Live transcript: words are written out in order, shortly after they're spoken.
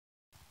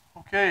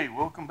Okay,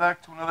 welcome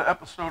back to another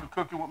episode of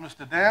Cooking with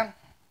MrDan.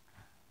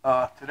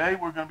 Today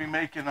we're going to be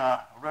making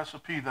a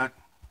recipe that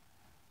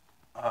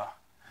I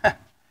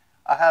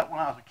had when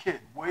I was a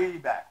kid, way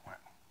back when.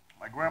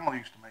 My grandmother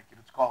used to make it.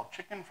 It's called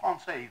chicken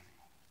Francese.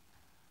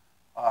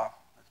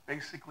 It's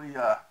basically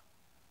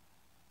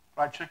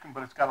fried chicken,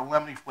 but it's got a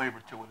lemony flavor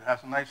to it. It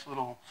has a nice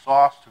little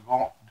sauce to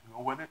go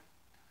with it.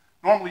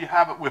 Normally you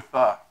have it with,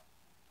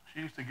 she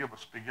used to give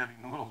us spaghetti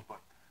noodles, but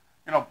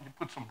you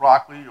put some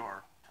broccoli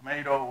or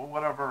tomato or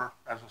whatever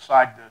as a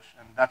side dish,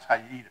 and that's how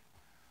you eat it.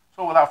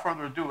 So without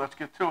further ado, let's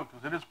get to it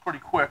because it is pretty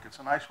quick. It's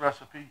a nice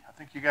recipe. I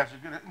think you guys are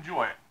going to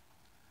enjoy it.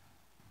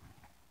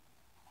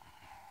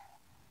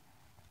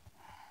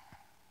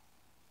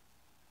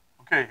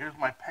 Okay, here's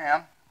my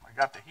pan. I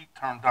got the heat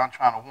turned on,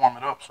 trying to warm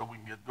it up so we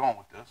can get going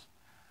with this.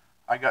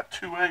 I got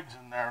 2 eggs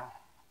in there,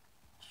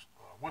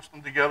 whisked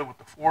them together with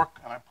the fork,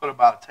 and I put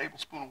about a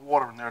tablespoon of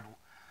water in there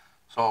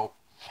so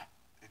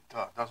it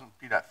doesn't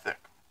be that thick.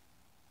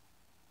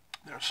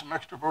 There's some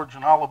extra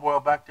virgin olive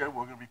oil back there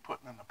we're going to be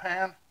putting in the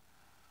pan.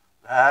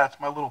 That's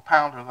my little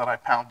pounder that I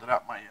pounded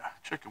out my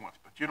chicken with,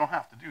 but you don't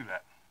have to do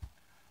that.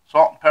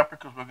 Salt and pepper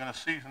because we're going to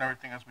season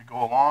everything as we go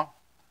along.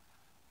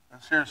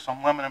 This here's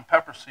some lemon and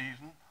pepper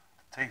seasoning.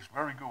 It tastes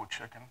very good with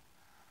chicken.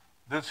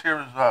 This here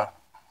is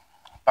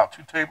about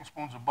 2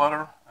 tablespoons of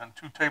butter and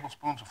 2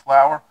 tablespoons of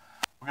flour.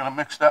 We're going to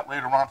mix that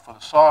later on for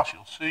the sauce,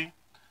 you'll see.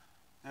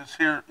 This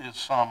here is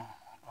some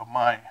of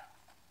my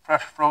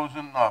fresh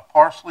frozen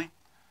parsley.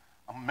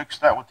 I'm going to mix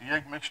that with the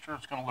egg mixture.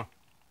 It's going to look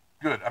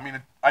good. I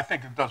mean, I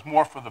think it does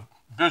more for the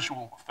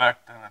visual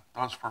effect than it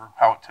does for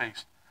how it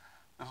tastes.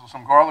 This is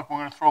some garlic we're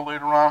going to throw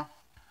later on.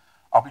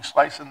 I'll be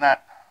slicing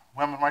that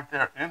lemon right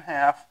there in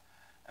half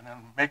and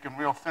then making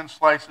real thin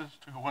slices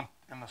to go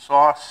in the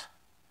sauce.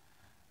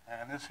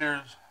 And this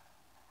here is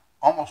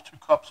almost 2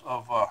 cups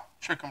of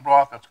chicken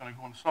broth that's going to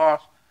go in the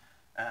sauce.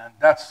 And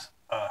that's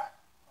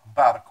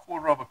about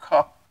 1/4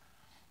 cup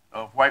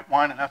of white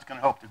wine, and that's going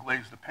to help to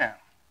glaze the pan.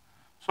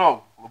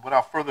 So,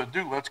 without further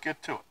ado, let's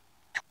get to it.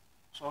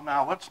 So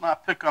now, let's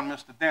not pick on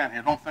MrDan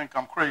here. Don't think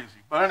I'm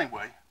crazy. But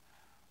anyway,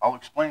 I'll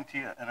explain to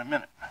you in a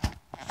minute.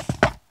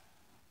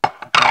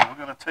 Okay, we're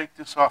going to take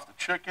this off the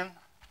chicken.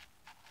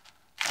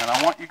 And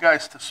I want you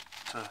guys to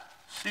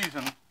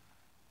season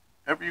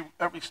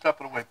every step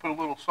of the way. Put a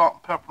little salt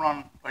and pepper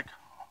on like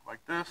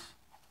this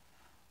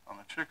on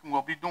the chicken.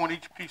 We'll be doing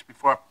each piece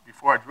before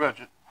I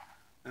dredge it.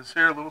 This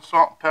here, a little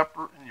salt and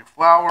pepper in your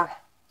flour.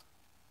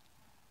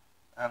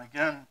 And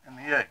again, in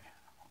the egg,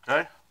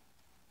 okay?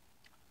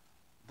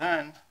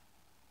 Then,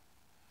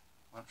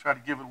 I'm going to try to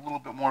give it a little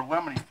bit more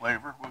lemony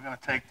flavor. We're going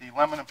to take the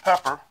lemon and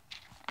pepper,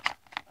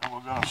 and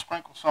we're going to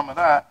sprinkle some of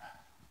that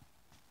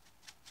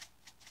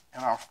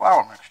in our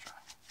flour mixture.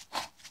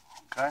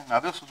 Okay, now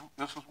this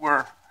is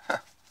where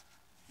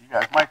you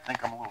guys might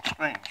think I'm a little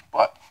strange,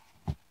 but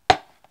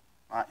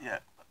not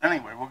yet. But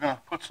anyway, we're going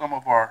to put some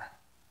of our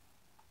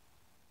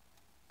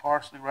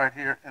parsley right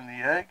here in the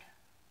egg.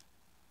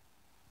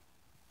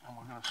 And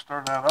we're going to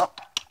stir that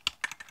up.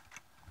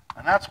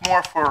 And that's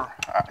more for,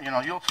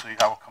 you'll see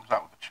how it comes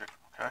out with the chicken,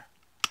 okay?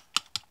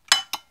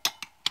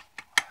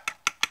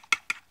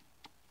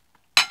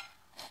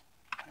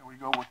 Here we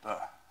go with the,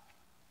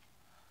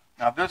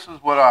 now this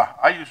is what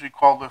I usually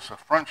call this a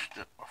French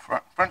dip,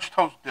 a French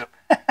toast dip.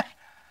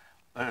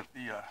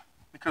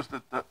 Because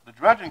the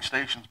dredging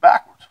station's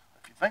backwards,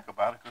 if you think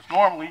about it. Because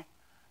normally,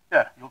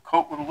 yeah, you'll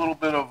coat with a little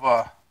bit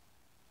of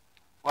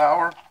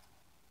flour,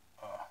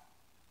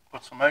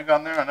 put some egg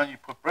on there, and then you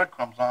put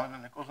breadcrumbs on it,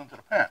 and it goes into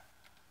the pan.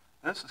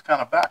 This is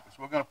kind of backwards.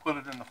 We're going to put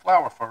it in the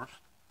flour first,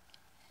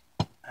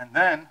 and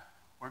then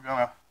from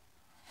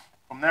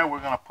there, we're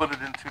going to put it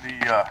into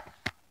the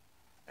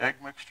egg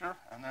mixture,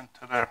 and then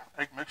to the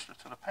egg mixture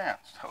to the pan.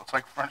 So it's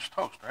like French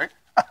toast, right?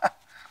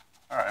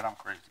 All right, I'm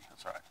crazy.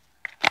 That's all right.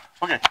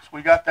 Okay, so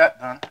we got that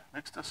done.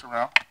 Mix this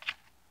around.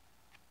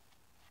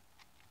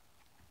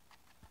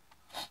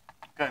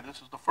 Okay, this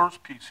is the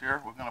first piece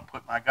here. We're going to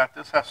put, I got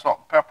this has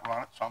salt and pepper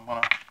on it, so I'm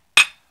going to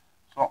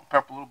salt and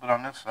pepper a little bit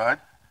on this side.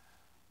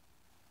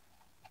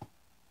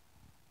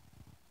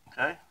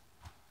 Okay.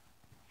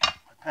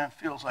 My pan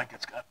feels like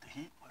it's got the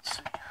heat. Let's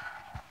see.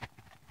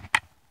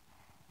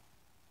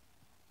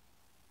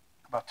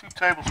 About 2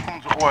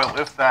 tablespoons of oil,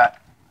 if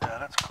that. Yeah,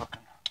 that's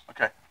cooking.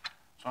 Okay.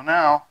 So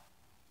now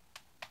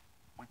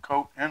we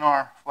coat in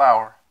our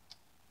flour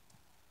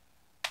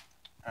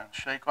and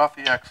shake off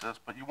the excess,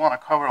 but you want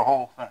to cover the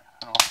whole thing.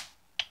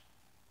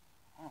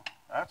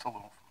 That's a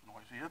little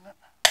noisy, isn't it?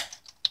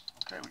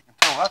 Okay, we can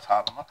tell that's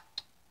hot enough.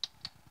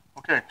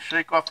 Okay,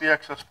 shake off the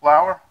excess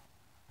flour,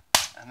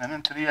 and then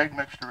into the egg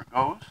mixture it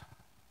goes.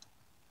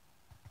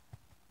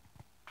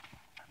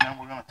 And then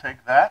we're going to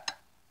take that,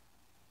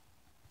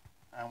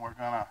 and we're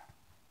going to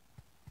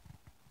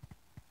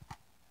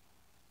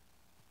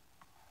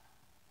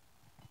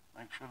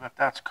make sure that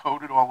that's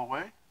coated all the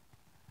way.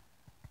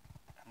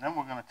 And then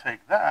we're going to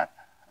take that,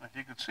 and if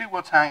you can see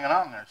what's hanging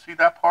on there, see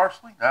that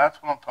parsley?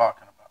 That's what I'm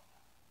talking about.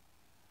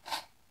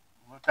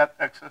 Let that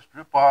excess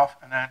drip off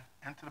and then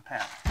into the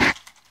pan.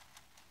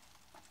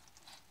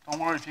 Don't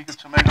worry if you get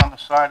some egg on the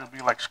side, it'll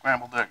be like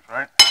scrambled eggs,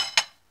 right?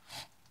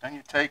 Then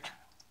you take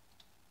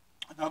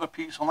another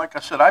piece, and like I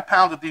said, I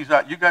pounded these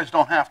out. You guys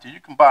don't have to. You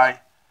can buy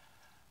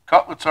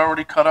cutlets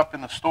already cut up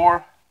in the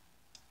store.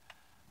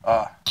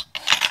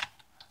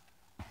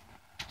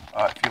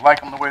 If you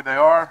like them the way they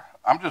are,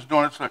 I'm just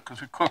doing it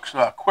because it cooks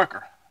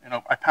quicker. You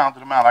know, I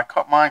pounded them out. I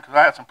cut mine because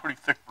I had some pretty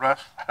thick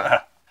breasts.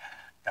 Yeah,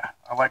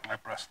 I like my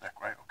breast thick,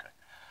 right? Okay.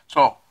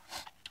 So,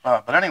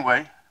 but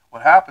anyway,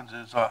 what happens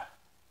is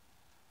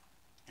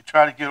you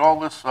try to get all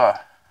this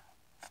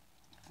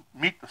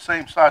meat the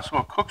same size so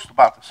it cooks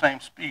about the same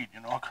speed,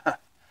 you know.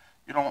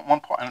 You don't want one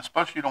part, and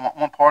especially you don't want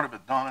one part of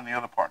it done and the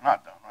other part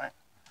not done, right?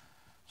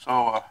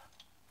 So,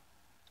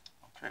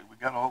 okay, we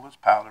got all this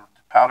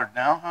powdered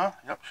down, huh?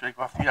 Yep, shake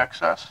off the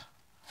excess.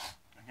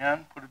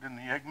 Again, put it in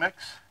the egg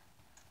mix.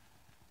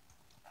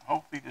 And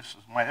hopefully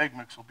my egg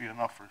mix will be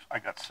enough for, I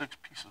got 6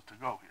 pieces to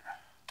go here.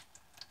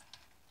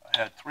 I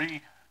had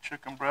 3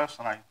 chicken breasts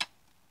and I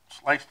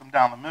sliced them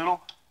down the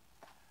middle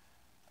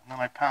and then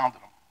I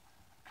pounded them,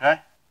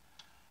 okay?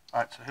 All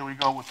right, so here we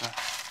go with the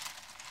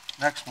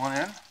next one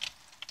in.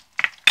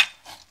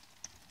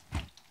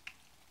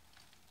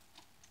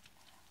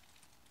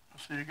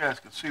 So you guys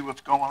can see what's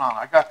going on.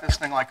 I got this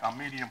thing like on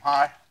medium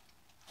high.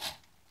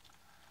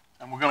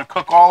 And we're going to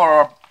cook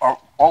we're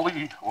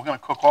going to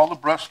cook all the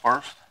breasts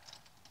first.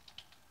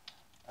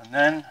 And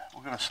then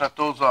we're going to set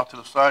those off to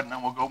the side, and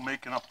then we'll go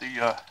making up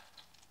the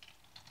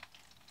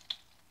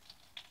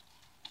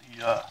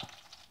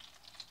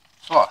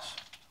sauce.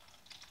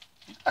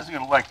 You guys are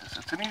going to like this.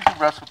 It's an easy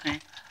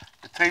recipe.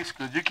 It tastes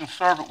good. You can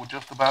serve it with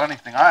just about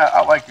anything.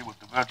 I like it with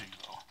the veggies,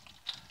 though.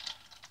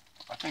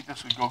 I think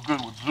this would go good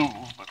with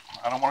zoodles, but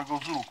I don't want to go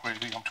zoodle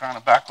crazy. I'm trying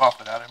to back off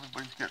of that.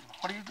 Everybody's getting,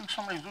 what do you do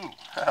so many zoodles?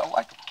 I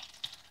like them.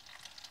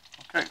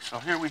 Okay, so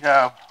here we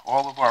have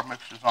all of our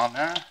mixtures on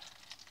there.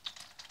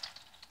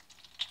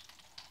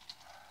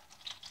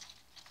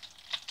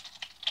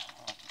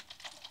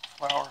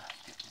 Flour.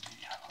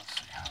 Let's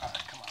see. All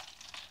right, come on.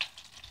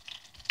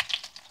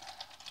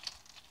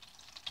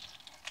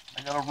 I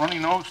got a runny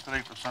nose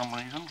today for some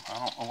reason. I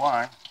don't know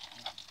why.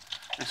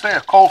 They say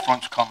a cold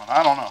front's coming.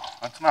 I don't know.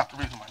 That's not the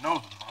reason my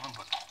nose is running,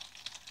 but.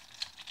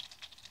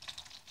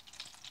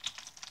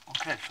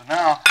 Okay, so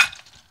now,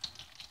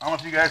 I don't know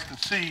if you guys can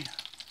see,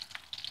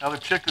 now the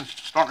chicken's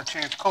starting to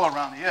change color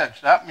around the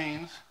edge. That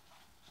means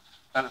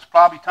that it's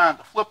probably time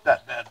to flip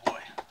that bad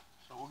boy.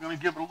 So we're going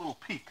to give it a little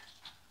peek.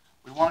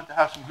 We want it to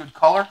have some good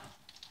color.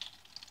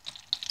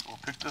 So we'll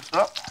pick this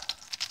up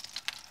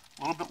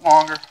a little bit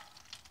longer.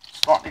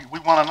 We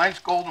want a nice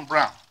golden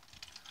brown.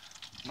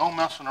 No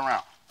messing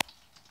around.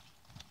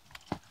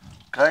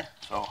 Okay,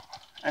 so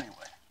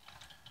anyway,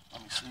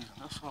 let me season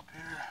this up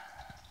here.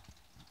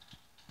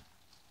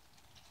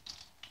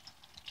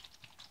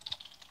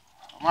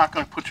 I'm not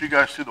going to put you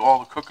guys through all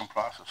the cooking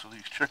process of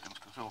these chickens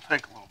because it'll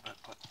take a little bit,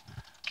 but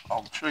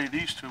I'll show you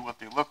these two, what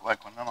they look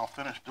like, and then I'll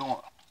finish doing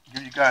it.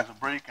 Give you guys a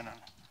break, and then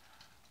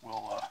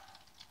we'll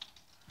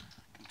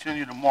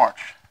continue to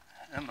march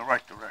in the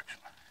right direction.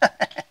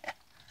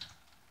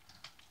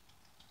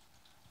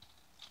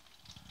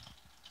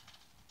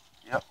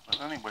 Yep,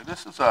 but anyway,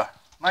 this is a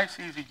nice,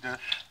 easy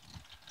dish.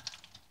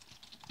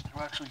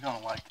 You're actually going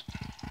to like it.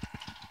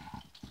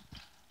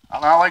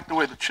 And I like the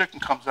way the chicken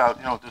comes out,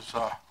 you know, this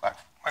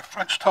my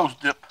French toast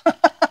dip.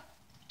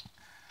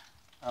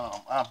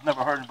 I've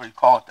never heard anybody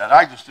call it that.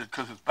 I just did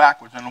because it's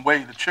backwards. And the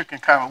way the chicken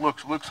kind of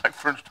looks like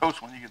French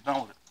toast when you get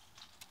done with it.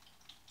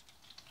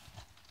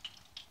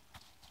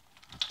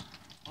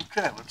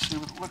 Okay, let's see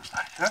what it looks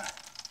like, huh?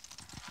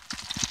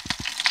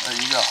 There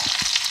you go.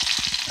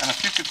 And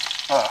if you could,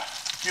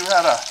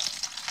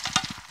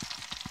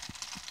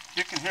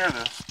 you can hear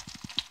this.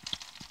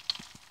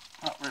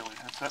 Not really.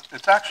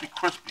 It's actually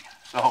crispy.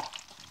 So,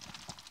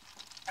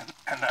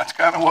 and that's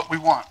kind of what we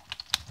want.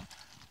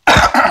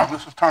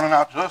 This is turning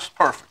out just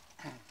perfect.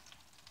 Let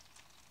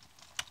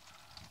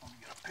me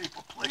get a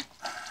paper plate.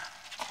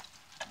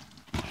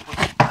 Put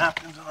some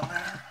napkins on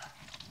there.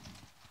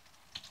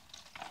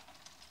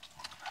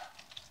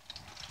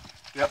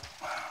 Yep.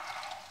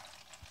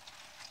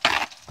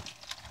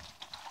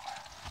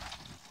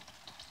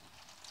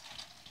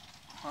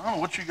 I don't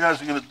know what you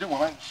guys are going to do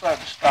when I decide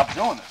to stop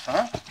doing this,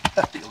 huh?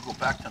 You'll go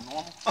back to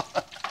normal.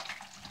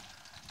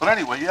 But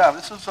anyway, yeah,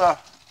 this is, I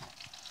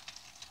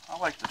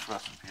like this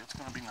recipe. It's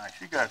going to be nice.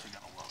 You guys are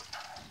going to love it.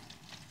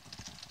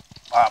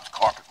 Bob's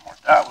Carpet Mart,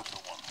 that was the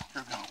one.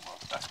 You're going to love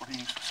it. That's what he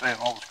used to say in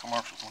all his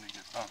commercials when he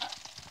gets done.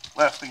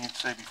 Last thing he'd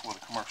say before the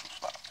commercial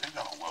stopped. They're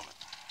going to love it.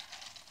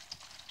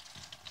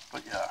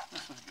 But yeah,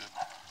 this is good.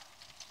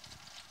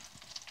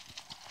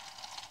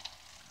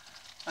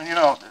 And you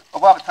know, a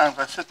lot of times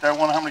I sit there and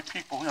wonder how many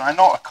people, you know, I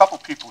know a couple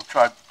people have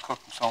tried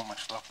cooking some of my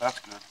stuff. That's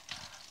good.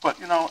 But,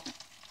 you know,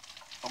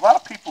 a lot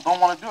of people don't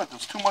want to do it.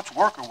 There's too much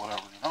work or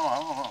whatever, you know. I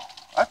don't know.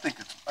 I think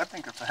it's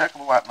a heck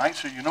of a lot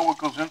nicer. You know what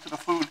goes into the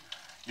food.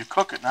 You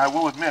cook it. And I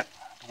will admit,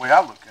 the way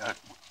I look at it,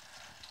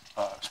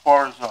 as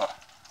far as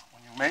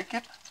when you make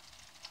it,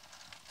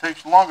 it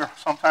takes longer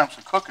sometimes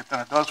to cook it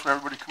than it does for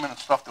everybody to come in and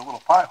stuff their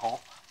little pie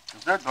hole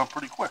because they're done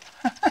pretty quick.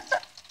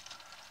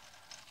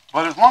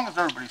 But as long as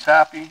everybody's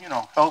happy, you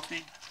know,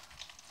 healthy,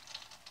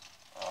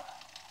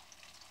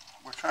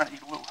 we're trying to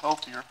eat a little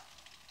healthier.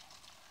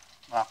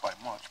 Not by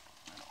much,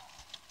 but, you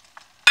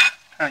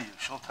know.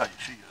 She'll tell you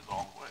she is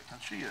all the way.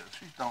 And she is.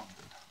 She's doing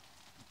good.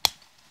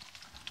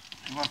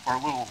 She went for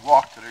a little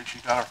walk today. She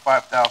got her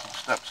 5,000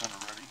 steps in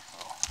already.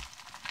 So.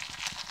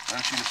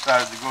 Then she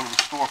decided to go to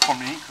the store for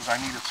me because I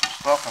needed some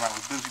stuff and I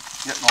was busy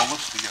getting all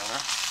this together.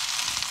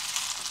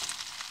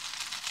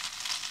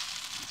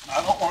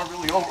 I don't want to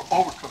really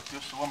overcook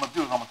this, so what I'm going to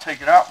do is I'm going to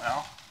take it out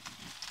now.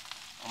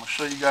 I'm going to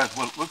show you guys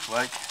what it looks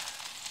like.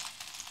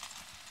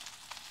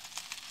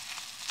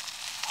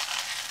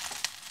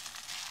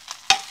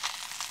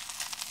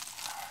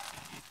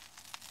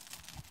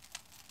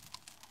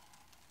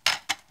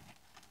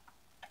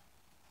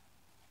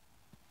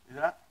 See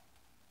that?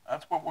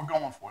 That's what we're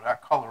going for,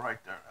 that color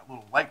right there, that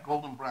little light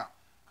golden brown.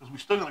 Because we're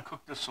still going to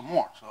cook this some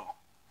more, so.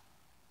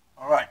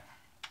 All right,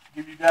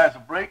 give you guys a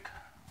break.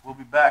 We'll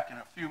be back in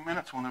a few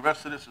minutes when the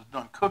rest of this is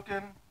done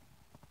cooking.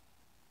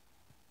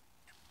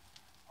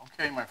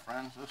 Okay, my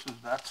friends,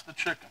 that's the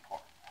chicken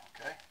part,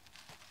 okay?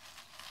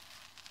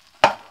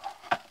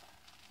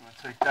 I'm going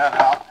to take that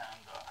out, and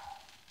I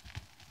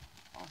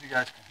don't know if you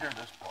guys can hear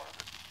this part of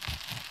it.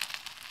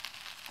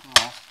 You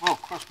know, it's a little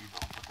crispy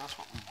though, but that's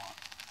what we want.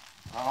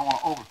 But I don't want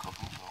to overcook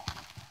them, so.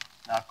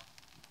 Now,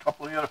 a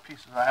couple of the other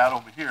pieces I had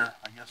over here,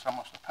 I guess I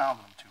must have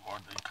pounded them too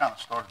hard. They kind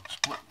of started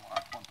splitting when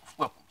I went to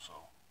flip them, so.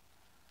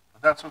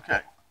 But that's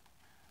okay.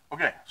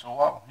 Okay, so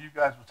while you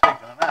guys were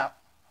taking a nap,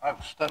 I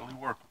was steadily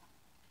working.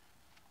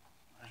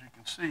 As you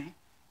can see,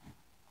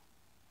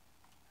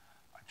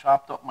 I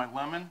chopped up my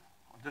lemon.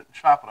 I didn't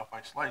chop it up,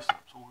 I sliced it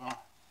up. So we're going to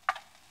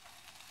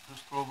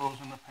just throw those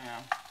in the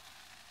pan.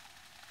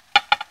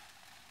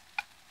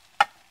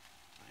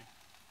 See?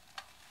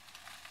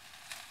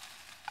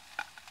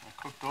 We'll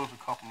cook those a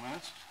couple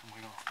minutes, and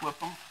we're going to flip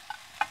them.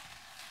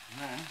 And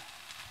then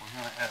we're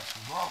going to add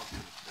some garlic to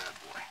this bad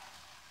boy.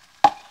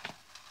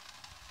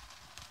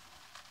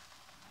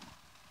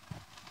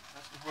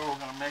 This is where we're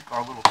going to make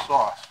our little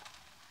sauce.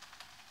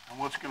 And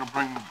what's going to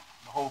bring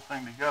the whole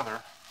thing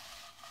together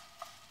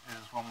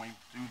is when we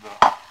do the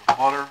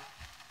butter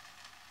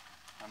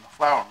and the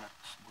flour mix.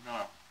 We're going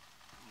to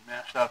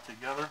mash that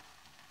together.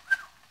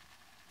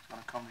 It's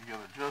going to come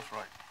together just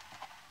right.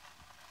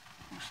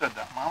 Who said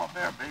that? Mama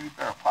bear, baby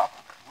bear, or Papa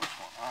bear? Which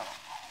one? I don't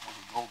know. Was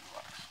it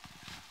Goldilocks?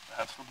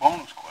 That's the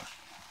bonus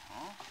question.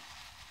 Huh?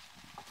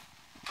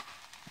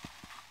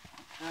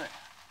 Okay.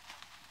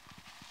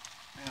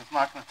 And it's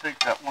not going to take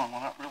that long. We're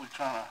not really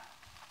trying to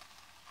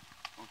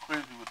go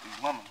crazy with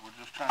these lemons. We're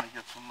just trying to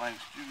get some nice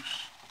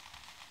juice.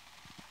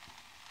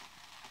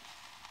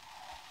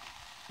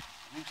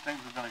 These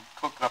things are going to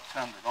cook up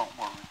tender, don't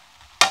worry.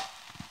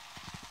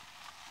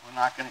 We're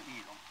not going to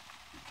eat them.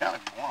 You can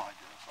if you want, I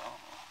guess. I don't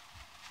know.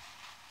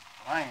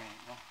 But I ain't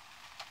eating them.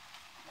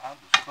 I'll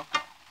just cook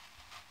them.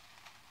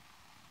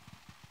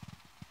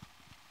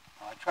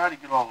 Now, I tried to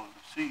get all of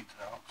the seeds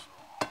out, so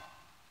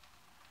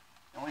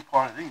the only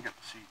part I didn't get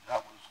the seeds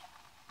out was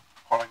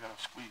the part I got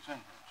to squeeze in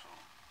here.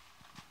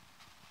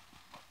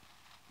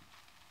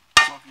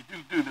 So if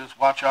you do this,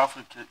 watch out for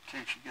in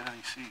case you get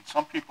any seeds.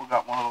 Some people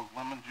got one of those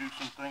lemon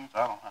juicing things.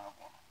 I don't have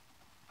one.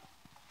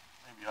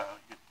 Maybe I ought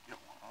to get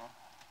one, huh?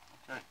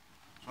 Okay.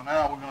 So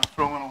now we're going to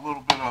throw in a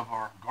little bit of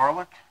our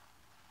garlic.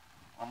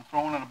 I'm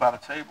throwing in about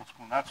a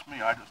tablespoon. That's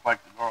me. I just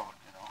like the garlic,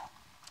 you know.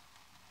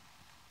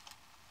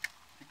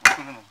 You can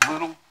put in as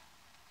little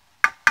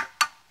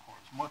or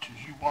as much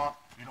as you want.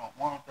 If you don't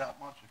want it that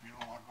much, if you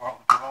don't want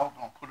garlic at all,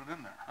 don't put it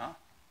in there, huh?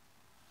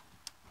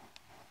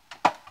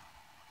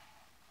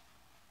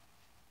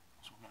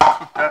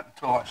 Cook that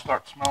until I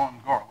start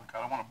smelling garlic. I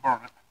don't want to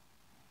burn it.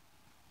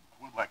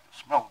 I would like to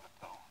smell it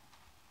though.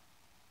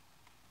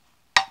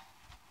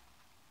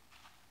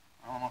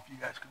 I don't know if you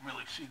guys can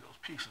really see those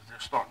pieces. They're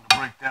starting to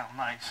break down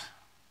nice.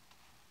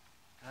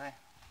 Okay.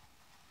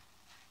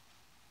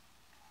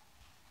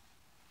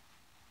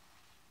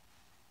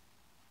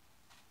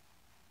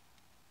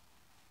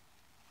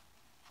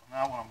 So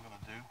now what I'm going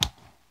to do,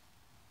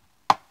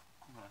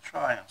 I'm going to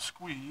try and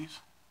squeeze.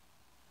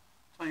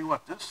 Tell you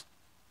what, this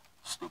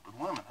stupid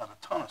lemon had a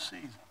ton of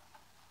seeds in it.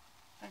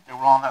 I think they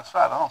were on that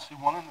side. I don't see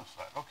one in this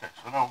side. Okay,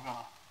 so now we're going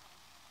to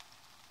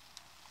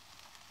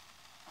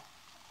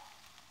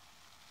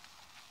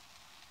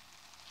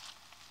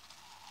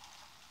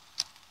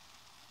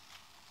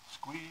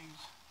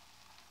squeeze,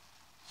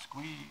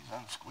 squeeze,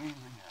 and squeeze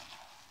again.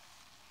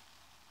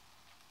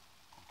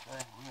 Okay,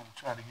 we're going to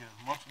try to get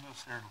as much of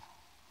this here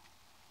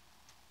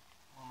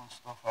lemon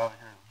stuff out of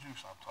here, the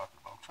juice I'm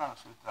talking about. I'm trying to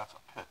see if that's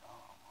a pit.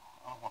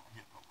 I don't want to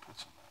get no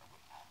pits in there.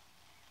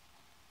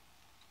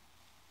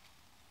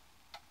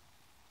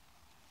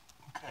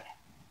 Okay,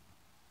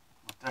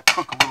 let that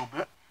cook a little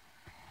bit,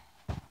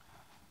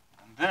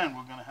 and then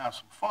we're going to have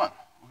some fun.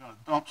 We're going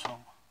to dump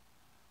some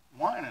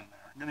wine in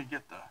there. I'm going to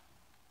get the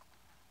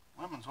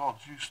lemons all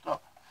juiced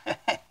up. All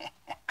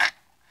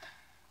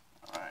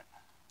right.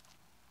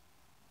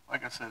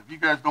 Like I said, if you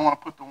guys don't want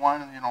to put the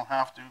wine in, you don't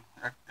have to.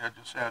 I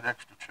just add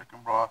extra chicken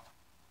broth.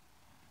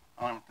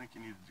 I don't even think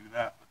you need to do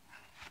that, but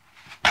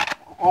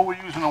all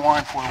we're using the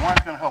wine for. The wine's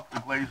going to help to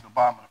glaze the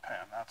bottom of the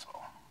pan, that's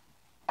all.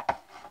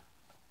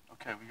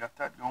 Okay, we got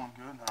that going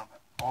good. Now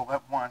that all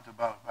that wine's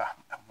about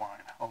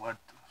all that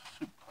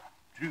soup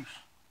juice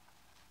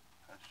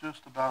has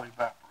just about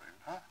evaporated,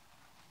 huh?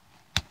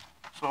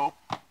 So,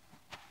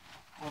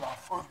 without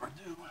further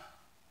ado,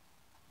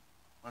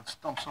 let's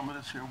dump some of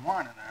this here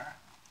wine in there.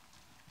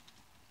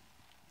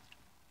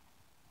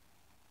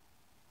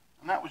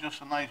 And that was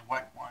just a nice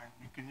white wine.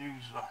 You can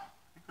use,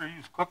 you could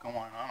use cooking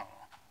wine, I don't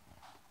know.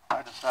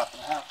 I just happen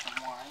to have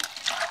some wine.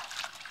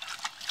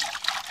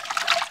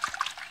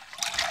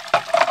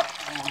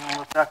 And we're going to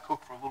let that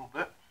cook for a little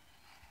bit.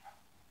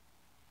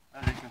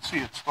 As you can see,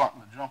 it's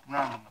starting to jump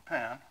around in the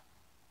pan.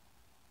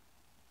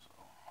 So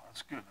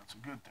that's good. That's a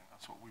good thing.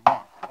 That's what we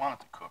want. We want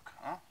it to cook,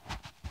 huh?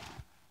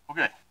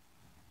 Okay.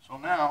 So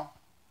now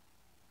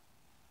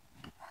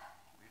we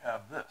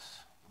have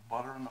this, the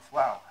butter and the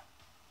flour.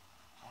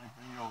 Let me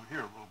bring you over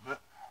here a little bit.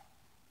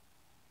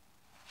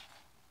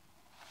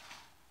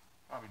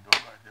 Probably do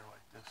it right here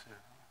like this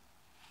here.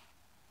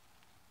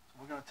 So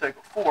we're going to take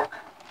a fork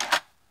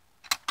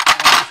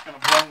and we're just going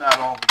to blend that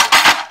all together.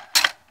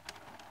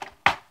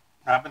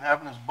 Now, I've been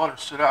having this butter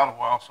sit out a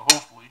while, so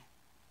hopefully,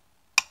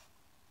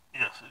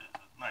 yes, it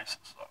is nice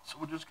and soft. So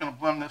we're just going to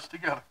blend this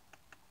together.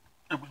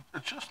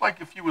 It's just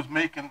like if you was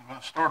going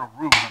to start a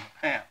roux in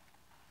the pan.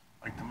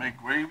 Like to make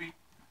gravy,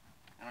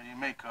 you know, you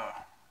make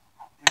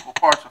equal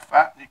parts of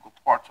fat and equal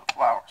parts of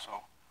flour.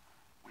 So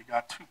we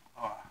got two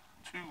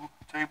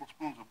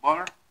tablespoons of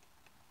butter.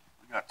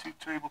 We got 2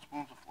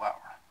 tablespoons of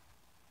flour.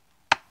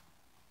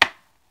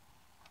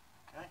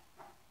 Okay.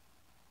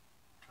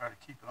 Try to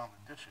keep it on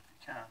the dish if you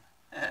can.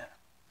 Yeah.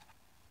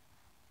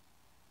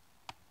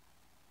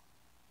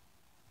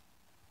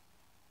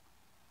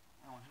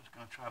 Now we're just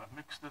going to try to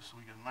mix this so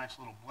we get a nice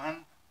little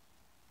blend.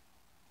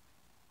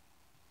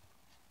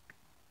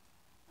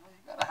 You know,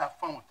 you got to have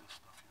fun with this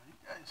stuff. You know, you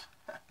guys,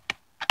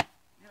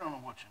 you don't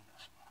know what you're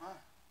missing, huh?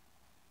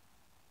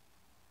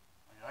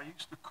 I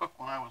used to cook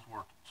when I was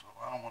working, so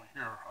I don't want to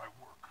hear I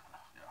work.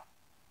 Yeah,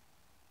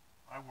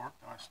 I worked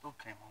and I still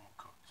came home and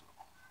cooked, so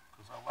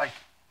because I like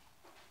it.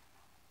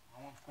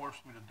 No one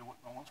forced me to do it.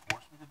 No one's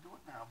forced me to do it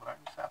now, but I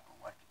just happen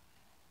to like it.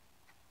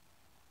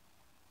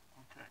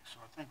 Okay, so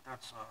I think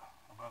that's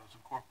about as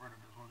incorporated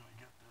as we're going to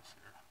get this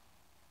here.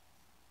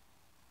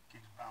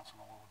 Keeps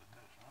bouncing all over the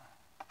dish,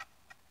 huh?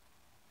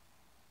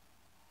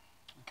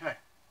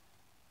 Okay.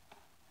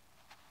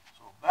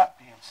 So that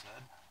being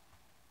said,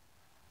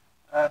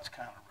 that's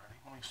kind of ready.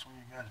 Let me swing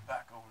you guys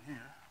back over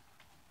here.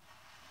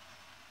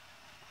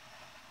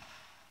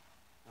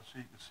 Just so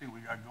you can see what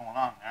we got going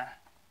on there.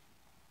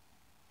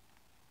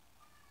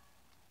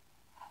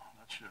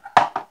 That's your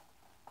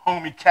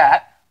homie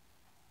cat.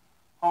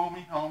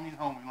 Homie.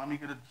 Let me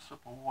get a sip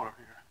of water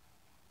here.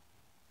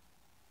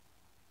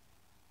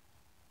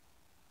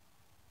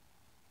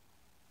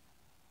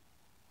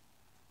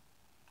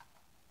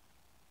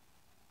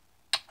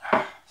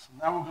 So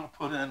now we're going to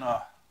put in,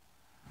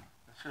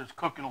 this here's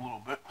cooking a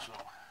little bit, so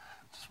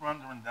it's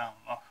rendering down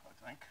enough, I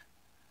think.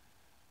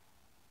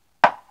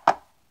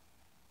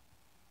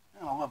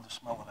 And I love the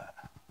smell of that.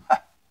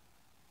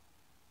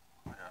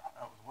 Yeah,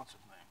 that was, what's his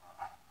name?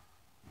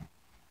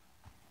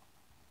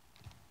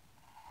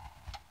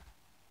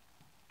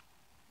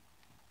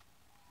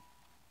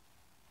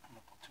 In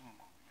the platoon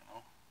movie, you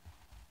know.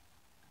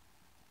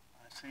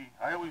 I see,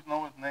 I always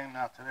know his name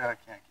now. Today I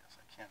can't guess.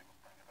 I can't even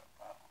bring it up.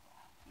 I don't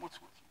know.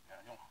 What's with you,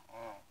 Daniel? I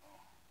don't know.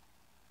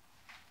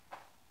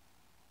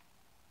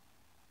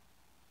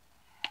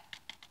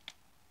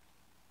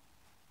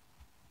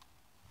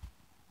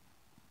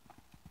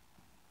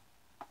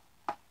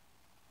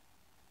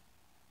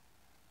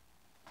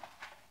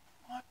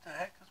 What the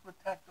heck is with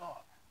that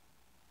dog?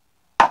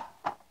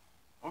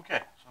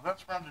 Okay, so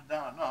that's rendered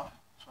down enough.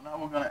 So now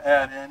we're going to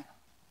add in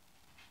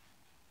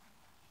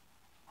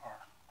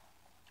our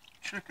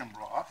chicken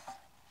broth.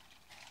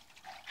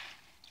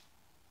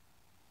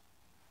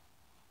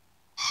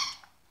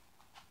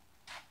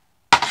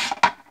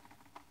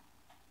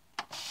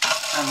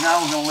 And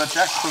now we're going to let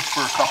that cook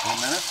for a couple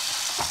of minutes.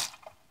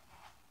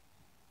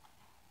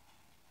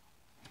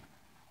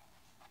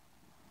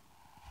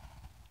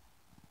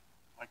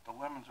 Like the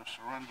lemons are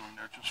surrendering,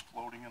 they're just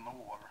floating in the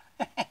water.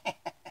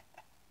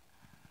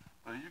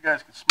 But you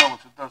guys can smell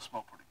it, it does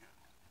smell pretty good.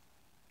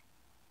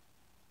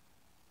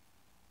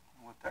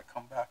 Let that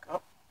come back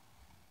up.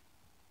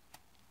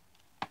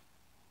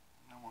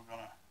 And then we're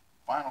going to,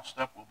 final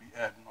step, we'll be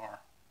adding our,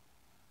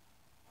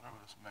 whatever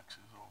this mix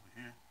is over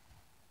here.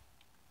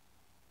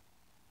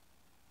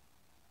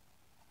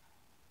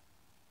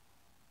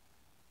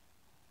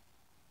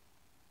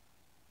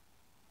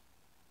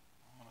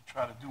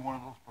 Try to do one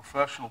of those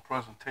professional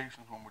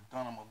presentations when we're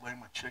done. I'm going to lay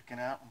my chicken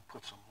out and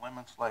put some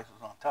lemon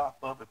slices on top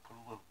of it, put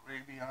a little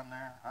gravy on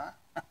there, huh?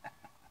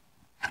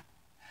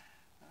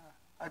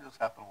 I just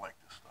happen to like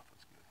this stuff.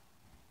 It's good.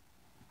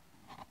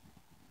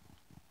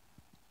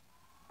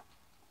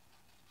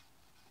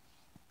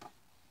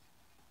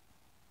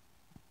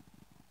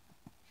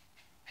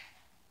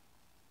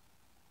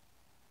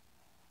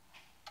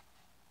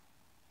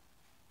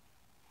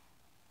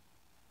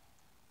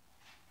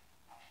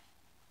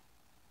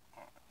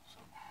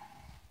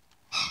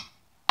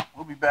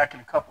 be back in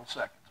a couple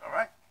seconds, all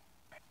right?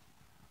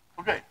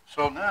 Okay,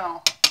 so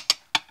now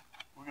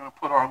we're going to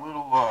put our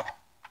little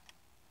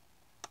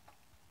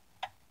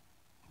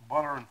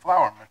butter and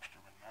flour mixture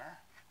in there.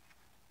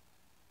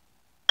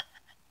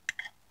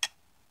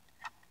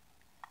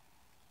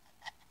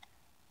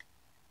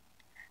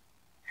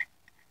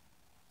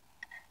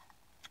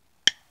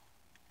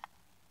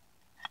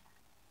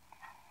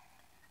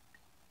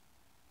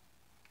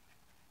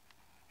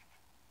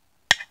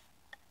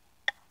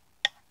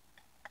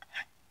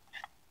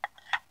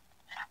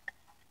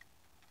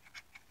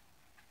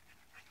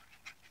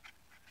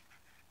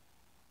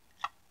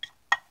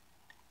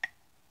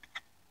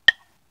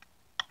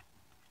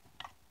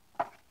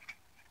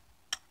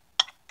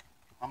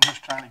 I'm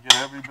just trying to get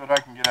every bit I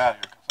can get out of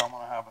here because I'm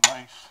going to have a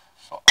nice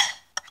sauce.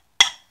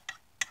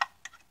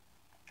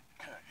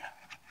 Okay.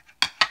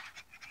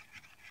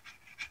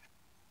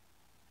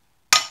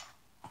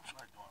 I'll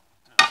try doing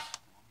with this.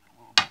 We'll get a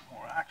little bit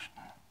more action.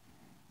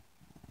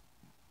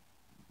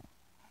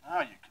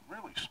 Now you can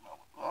really smell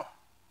it. Oh,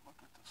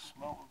 look at the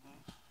smell of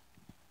this.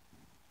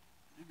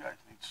 You guys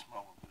need to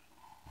smell of this.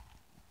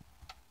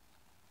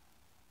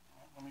 All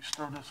right, let me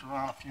stir this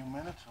around a few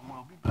minutes and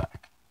we'll be back.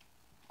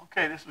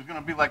 Okay, this is going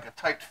to be like a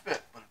tight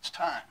fit, but it's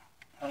time.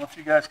 I don't know if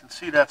you guys can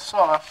see that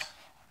sauce.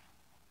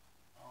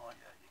 Oh,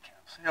 yeah, you can.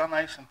 See how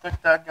nice and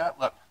thick that got?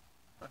 Look.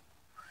 Look.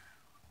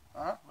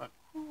 Look.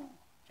 Ooh,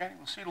 can't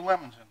even see the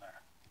lemons in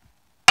there.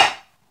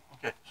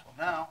 Okay, so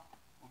now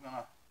we're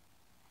going to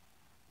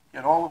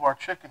get all of our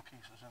chicken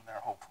pieces in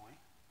there, hopefully.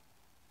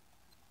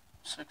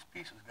 6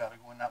 pieces got to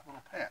go in that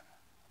little pan.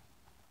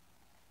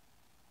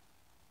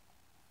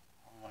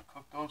 We're going to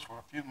cook those for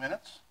a few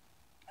minutes,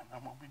 and then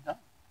we'll be done.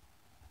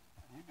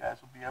 You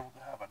guys will be able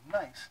to have a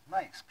nice,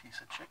 nice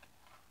piece of chicken.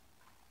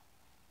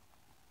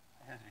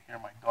 As you hear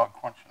my dog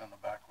crunching in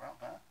the background,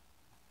 huh?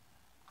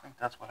 I think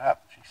that's what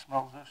happens. She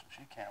smells this and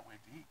she can't wait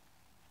to eat.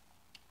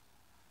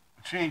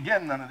 But she ain't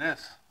getting none of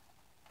this.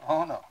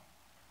 Oh no.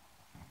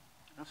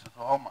 This is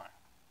all mine.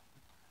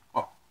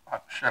 Well, I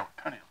have to share with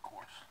Penny, of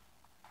course.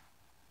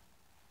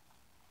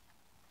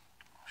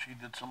 She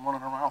did some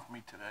running around for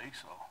me today,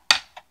 so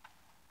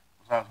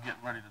as I was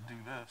getting ready to do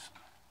this.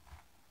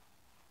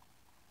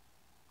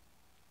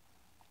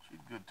 She's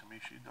good to me.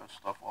 She does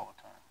stuff all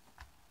the time.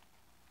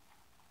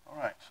 All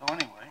right, so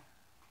anyway,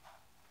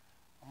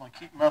 I'm going to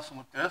keep messing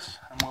with this,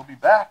 and we'll be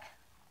back,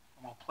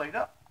 and we'll plate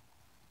up.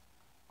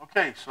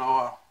 Okay,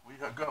 so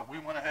we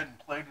went ahead and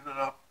plated it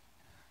up,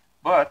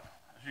 but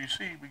as you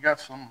see, we got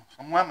some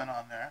lemon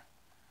on there.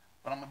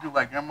 But I'm going to do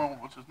like Emerald,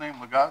 what's his name,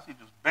 Lagasse,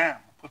 just bam,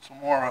 put some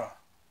more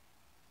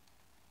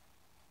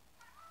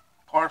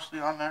parsley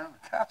on there.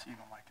 The cat's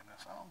even liking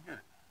this. I don't get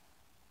it.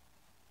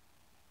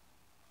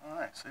 All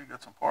right, so you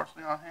got some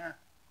parsley on here.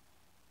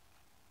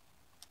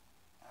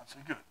 That's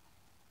good.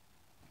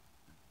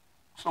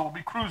 So we'll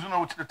be cruising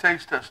over to the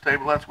taste test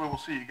table. That's where we'll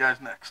see you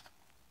guys next.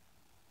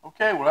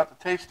 Okay, we're at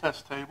the taste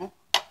test table.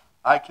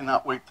 I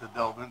cannot wait to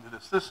delve into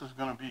this. This is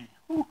going to be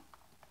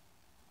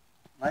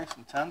nice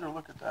and tender.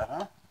 Look at that,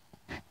 huh?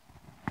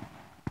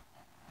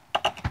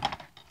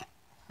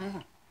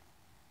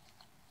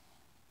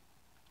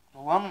 The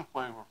lemon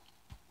flavor.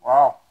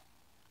 Wow.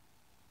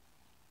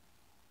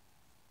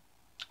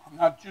 And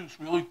that juice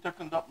really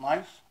thickened up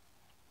nice.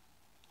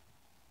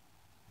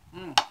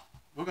 We're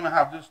going to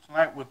have this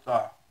tonight with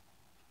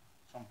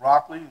some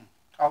broccoli and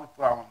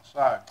cauliflower on the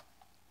side.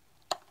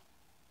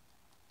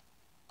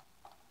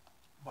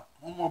 But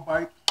one more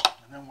bite,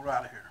 and then we're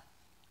out of here.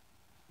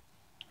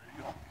 There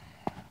you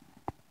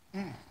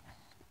go.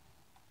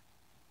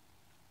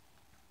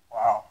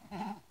 Wow.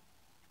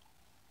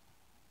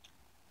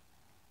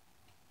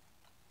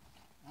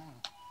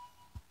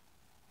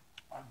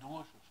 That's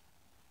delicious.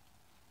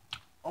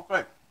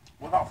 Okay,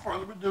 without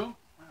further ado, man,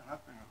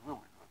 that thing is really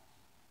good.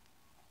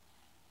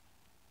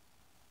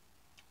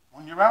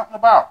 When you're out and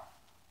about,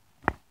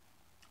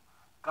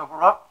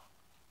 cover up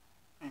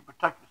so you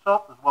protect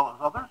yourself as well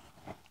as others.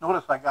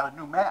 Notice I got a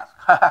new mask.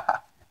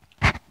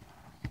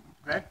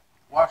 Okay,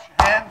 wash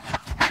your hands.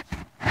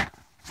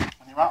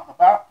 When you're out and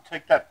about,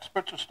 take that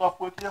spritzer stuff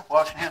with you.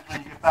 Wash your hands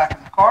when you get back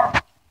in the car.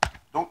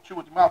 Don't chew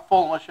with your mouth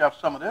full unless you have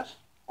some of this,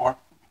 or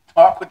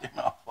talk with your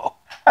mouth full.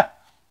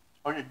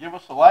 Okay, give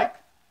us a like.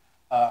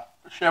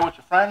 Share with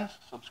your friends.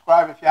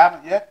 Subscribe if you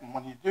haven't yet. And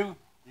when you do,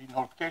 the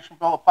notification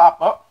bell will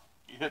pop up.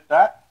 You hit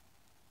that.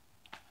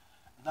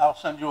 And that'll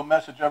send you a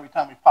message every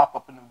time we pop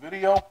up a new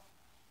video.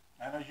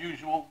 And as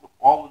usual,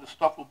 all of the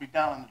stuff will be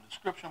down in the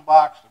description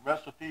box, the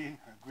recipe,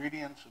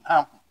 ingredients, and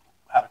how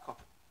to cook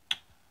it.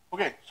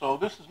 Okay, so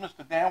this is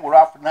MrDan. We're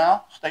out for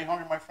now. Stay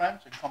hungry, my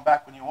friends, and come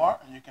back when you are,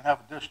 and you can have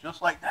a dish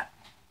just like that.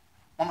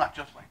 Well, not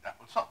just like that,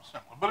 but something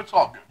similar. But it's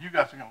all good. You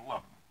guys are going to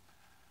love it.